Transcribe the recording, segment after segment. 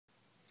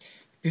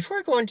Before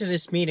I go into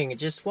this meeting,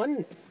 just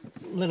one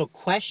little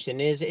question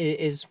is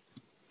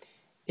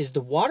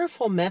the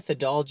waterfall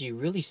methodology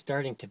really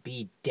starting to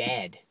be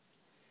dead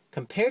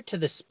compared to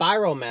the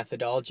spiral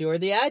methodology or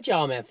the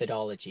agile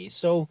methodology?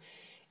 So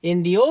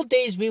in the old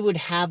days, we would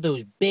have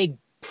those big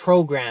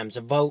programs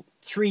about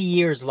 3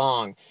 years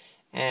long,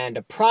 and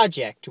a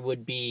project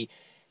would be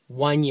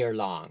 1 year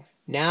long.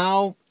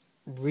 Now,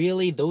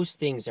 really, those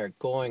things are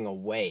going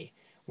away.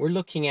 We're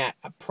looking at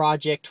a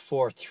project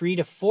for 3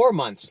 to 4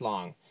 months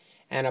long,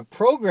 and a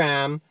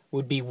program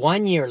would be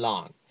 1 year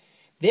long.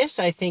 This,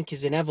 I think,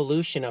 is an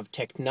evolution of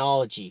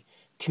technology,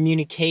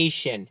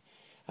 communication,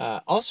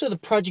 also the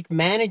project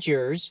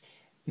managers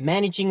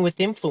managing with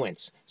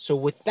influence. So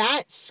with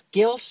that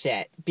skill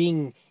set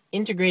being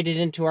integrated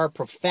into our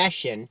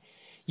profession,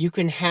 you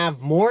can have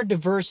more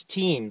diverse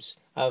teams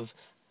of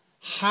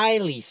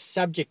highly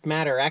subject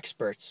matter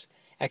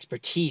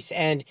expertise,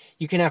 and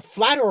you can have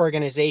flatter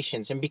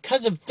organizations. And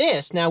because of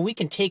this, now we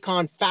can take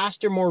on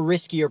faster, more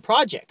riskier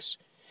projects.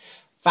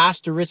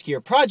 Faster,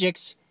 riskier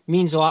projects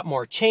means a lot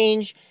more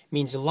change,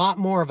 means a lot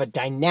more of a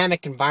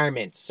dynamic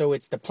environment. So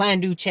it's the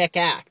plan, do, check,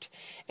 act.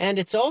 And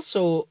it's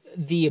also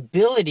the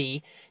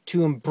ability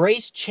to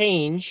embrace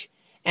change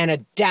and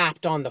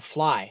adapt on the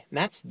fly. And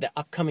that's the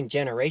upcoming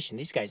generation.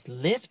 These guys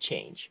live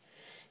change.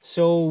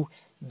 So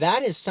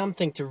that is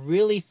something to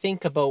really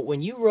think about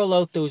when you roll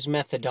out those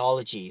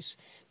methodologies.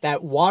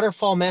 That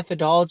waterfall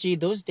methodology,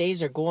 those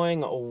days are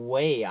going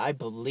away, I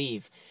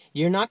believe.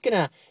 You're not going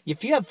to,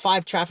 if you have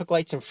 5 traffic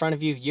lights in front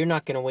of you, you're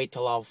not going to wait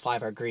till all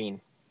 5 are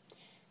green.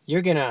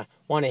 You're going to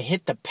want to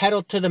hit the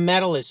pedal to the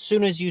metal as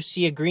soon as you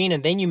see a green,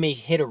 and then you may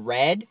hit a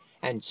red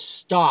and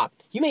stop.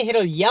 You may hit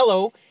a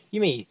yellow,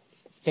 you may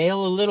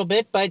fail a little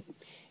bit, but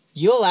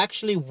you'll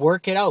actually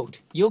work it out.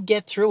 You'll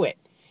get through it.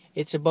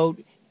 It's about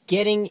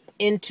getting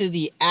into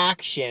the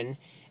action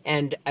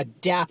and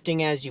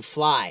adapting as you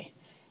fly.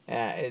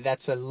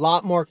 That's a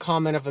lot more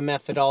common of a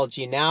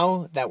methodology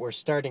now that we're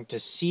starting to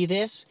see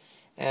this.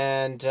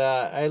 And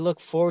I look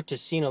forward to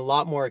seeing a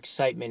lot more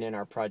excitement in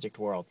our project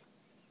world.